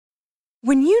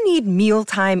When you need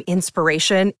mealtime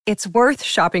inspiration, it's worth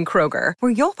shopping Kroger,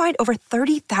 where you'll find over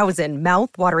 30,000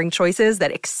 mouth-watering choices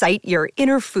that excite your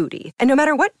inner foodie. And no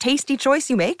matter what tasty choice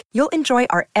you make, you'll enjoy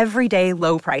our everyday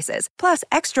low prices, plus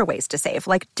extra ways to save,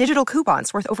 like digital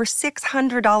coupons worth over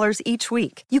 $600 each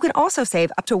week. You can also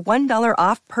save up to $1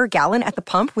 off per gallon at the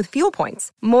pump with fuel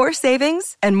points. More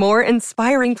savings and more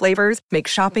inspiring flavors make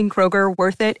shopping Kroger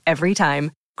worth it every time.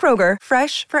 Kroger,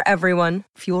 fresh for everyone.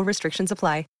 Fuel restrictions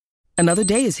apply. Another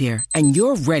day is here, and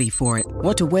you're ready for it.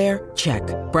 What to wear? Check.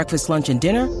 Breakfast, lunch, and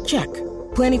dinner? Check.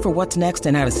 Planning for what's next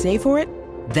and how to save for it?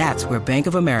 That's where Bank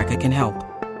of America can help.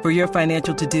 For your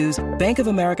financial to-dos, Bank of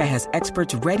America has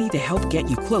experts ready to help get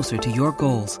you closer to your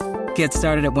goals. Get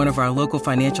started at one of our local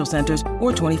financial centers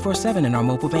or 24/7 in our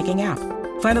mobile banking app.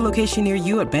 Find a location near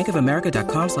you at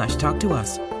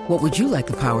bankofamerica.com/talktous. What would you like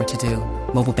the power to do?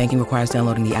 Mobile banking requires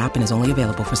downloading the app and is only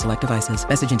available for select devices.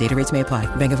 Message and data rates may apply.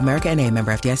 Bank of America N.A.,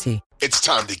 member FDIC. It's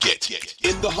time to get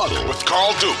in the huddle with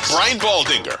Carl Dukes, Brian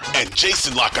Baldinger, and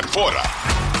Jason La Canfora.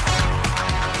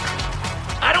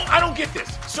 I don't get this.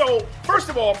 So, first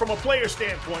of all, from a player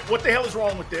standpoint, what the hell is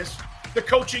wrong with this? The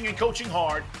coaching and coaching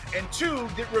hard. And two,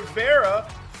 did Rivera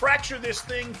fracture this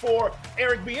thing for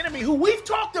Eric Bieniemy, who we've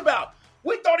talked about?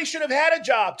 We thought he should have had a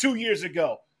job 2 years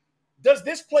ago. Does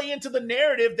this play into the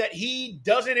narrative that he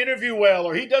doesn't interview well,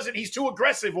 or he's too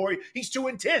aggressive, or he's too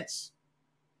intense?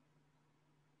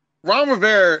 Ron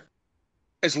Rivera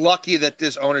is lucky that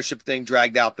this ownership thing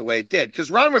dragged out the way it did,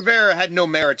 because Ron Rivera had no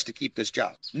merits to keep this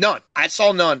job. None. I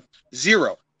saw none.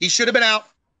 Zero. He should have been out.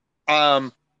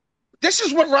 This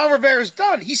is what Ron Rivera's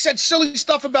done. He said silly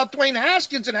stuff about Dwayne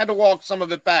Haskins and had to walk some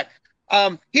of it back.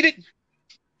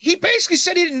 He basically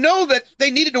said he didn't know that they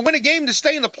needed to win a game to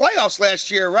stay in the playoffs last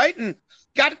year, right? And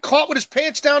got caught with his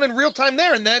pants down in real time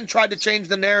there, and then tried to change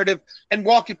the narrative and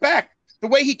walk it back. The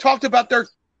way he talked about their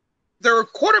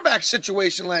quarterback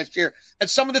situation last year, and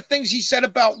some of the things he said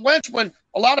about Wentz, when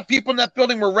a lot of people in that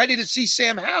building were ready to see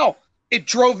Sam Howell, it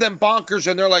drove them bonkers,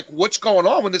 and they're like, what's going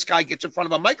on when this guy gets in front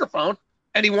of a microphone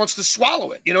and he wants to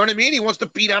swallow it? You know what I mean? He wants to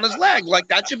beat on his leg. Like,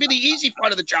 that should be the easy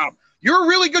part of the job. You're a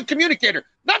really good communicator.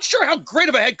 Not sure how great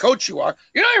of a head coach you are.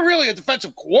 You're not really a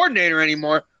defensive coordinator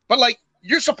anymore, but, like,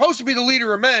 you're supposed to be the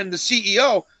leader of men, the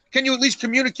CEO. Can you at least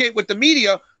communicate with the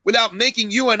media without making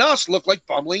you and us look like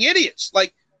bumbling idiots?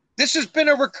 Like, this has been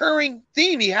a recurring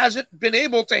theme. He hasn't been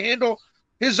able to handle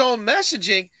his own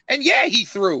messaging. And, yeah, he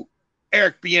threw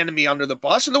Eric Bieniemy under the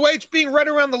bus. And the way it's being read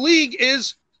around the league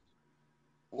is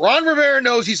Ron Rivera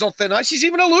knows he's on thin ice. He's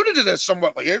even alluded to this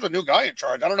somewhat. Like, here's a new guy in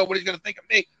charge. I don't know what he's going to think of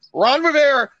me. Ron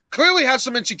Rivera clearly has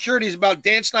some insecurities about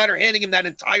Dan Snyder handing him that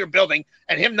entire building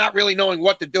and him not really knowing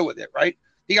what to do with it, right?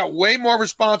 He got way more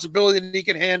responsibility than he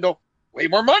can handle, way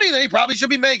more money than he probably should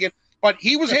be making, but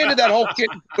he was handed that whole kit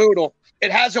and caboodle.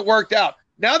 It hasn't worked out.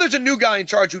 Now there's a new guy in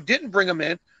charge who didn't bring him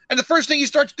in, and the first thing he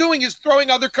starts doing is throwing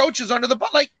other coaches under the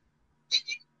bus. Like,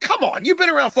 come on, you've been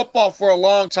around football for a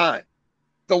long time.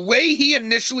 The way he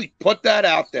initially put that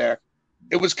out there,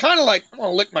 it was kind of like, I'm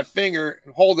going to lick my finger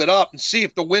and hold it up and see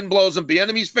if the wind blows in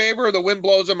Bieniemy's favor or the wind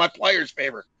blows in my player's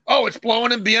favor. Oh, it's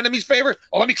blowing in Bieniemy's favor?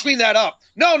 Oh, let me clean that up.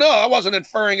 No, I wasn't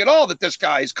inferring at all that this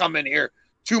guy's come in here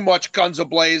too much guns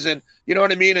a-blazing, you know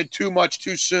what I mean, and too much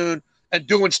too soon and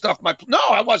doing stuff. No,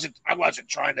 I wasn't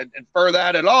trying to infer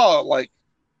that at all. Like,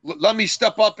 let me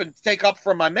step up and take up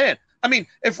for my man. I mean,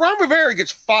 if Ron Rivera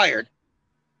gets fired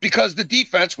because the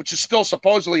defense, which is still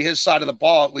supposedly his side of the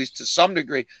ball, at least to some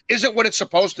degree, isn't what it's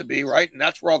supposed to be, right? And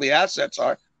that's where all the assets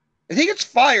are. If he gets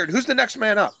fired, who's the next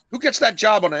man up? Who gets that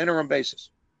job on an interim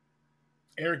basis?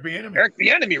 Eric Bieniemy. Eric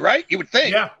Bieniemy, right? You would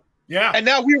think. Yeah. And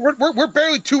now we're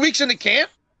barely 2 weeks into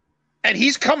camp, and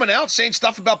he's coming out saying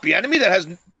stuff about Bieniemy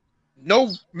that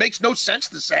makes no sense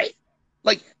to say.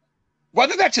 Like,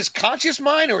 whether that's his conscious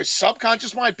mind or his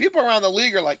subconscious mind, people around the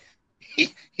league are like,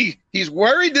 he's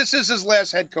worried this is his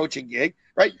last head coaching gig,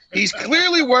 right? He's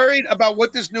clearly worried about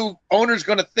what this new owner's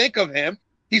going to think of him.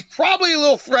 He's probably a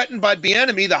little threatened by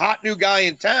Bieniemy, the hot new guy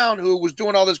in town who was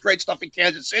doing all this great stuff in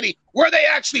Kansas City, where they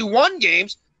actually won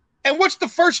games. And what's the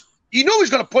first? He knew he was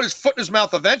going to put his foot in his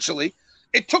mouth eventually.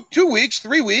 It took 2 weeks,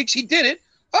 3 weeks. He did it.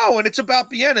 Oh, and it's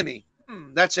about Bieniemy.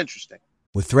 That's interesting.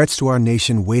 With threats to our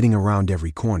nation waiting around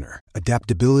every corner,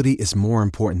 adaptability is more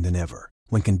important than ever.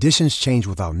 When conditions change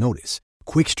without notice,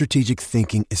 quick strategic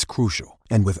thinking is crucial.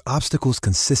 And with obstacles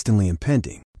consistently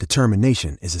impending,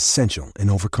 determination is essential in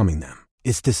overcoming them.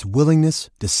 It's this willingness,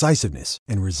 decisiveness,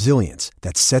 and resilience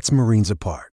that sets Marines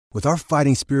apart. With our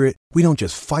fighting spirit, we don't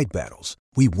just fight battles,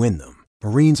 we win them.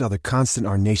 Marines are the constant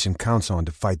our nation counts on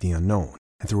to fight the unknown.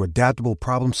 And through adaptable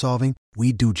problem solving,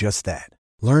 we do just that.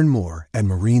 Learn more at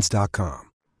marines.com.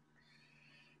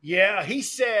 Yeah, he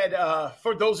said,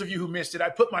 for those of you who missed it, I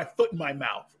put my foot in my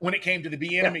mouth when it came to the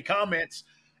Bieniemy comments.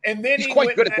 And then he's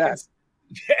quite good at that.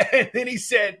 And then he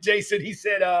said, Jason,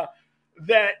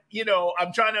 that,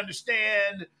 I'm trying to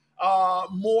understand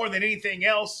more than anything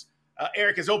else.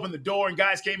 Eric has opened the door and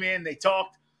guys came in, they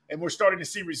talked, and we're starting to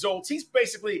see results. He's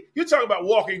basically, you're talking about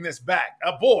walking this back.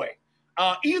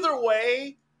 Either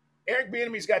way, Eric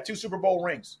Bieniemy's got 2 Super Bowl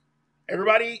rings.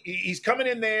 Everybody, he's coming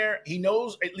in there. He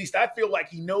knows, at least I feel like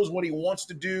he knows what he wants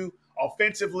to do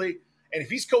offensively. And if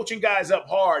he's coaching guys up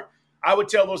hard, I would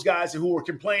tell those guys who were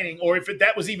complaining, or if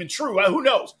that was even true, who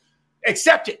knows,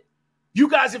 accept it. You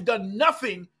guys have done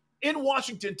nothing in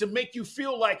Washington to make you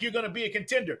feel like you're going to be a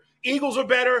contender. Eagles are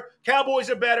better, Cowboys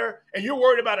are better, and you're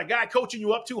worried about a guy coaching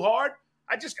you up too hard?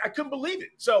 I couldn't believe it.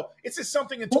 So it's just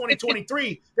something in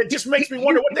 2023 that just makes me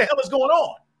wonder what the hell is going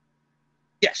on.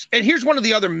 Yes, and here's one of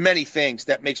the other many things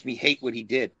that makes me hate what he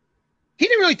did. He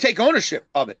didn't really take ownership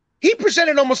of it. He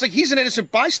presented almost like he's an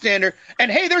innocent bystander,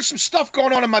 and hey, there's some stuff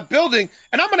going on in my building,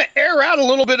 and I'm going to air out a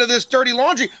little bit of this dirty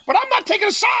laundry, but I'm not taking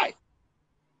a side.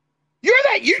 You're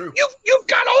that. You've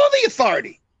got all the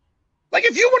authority. Like,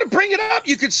 if you want to bring it up,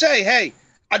 you could say, hey,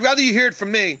 I'd rather you hear it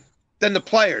from me than the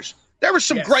players. There was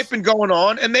some griping going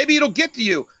on, and maybe it'll get to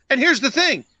you. And here's the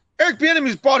thing. Eric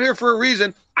Bieniemy's brought here for a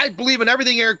reason. I believe in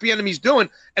everything Eric Bieniemy's doing.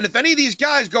 And if any of these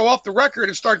guys go off the record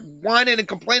and start whining and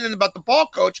complaining about the ball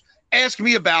coach, ask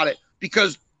me about it,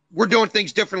 because we're doing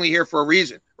things differently here for a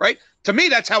reason, right? To me,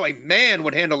 that's how a man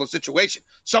would handle a situation.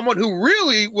 Someone who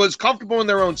really was comfortable in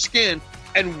their own skin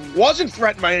and wasn't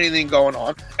threatened by anything going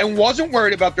on and wasn't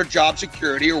worried about their job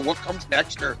security or what comes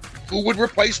next or who would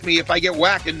replace me if I get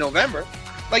whacked in November.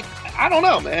 Like, I don't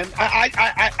know, man.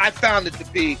 I found it to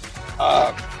be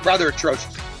rather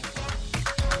atrocious.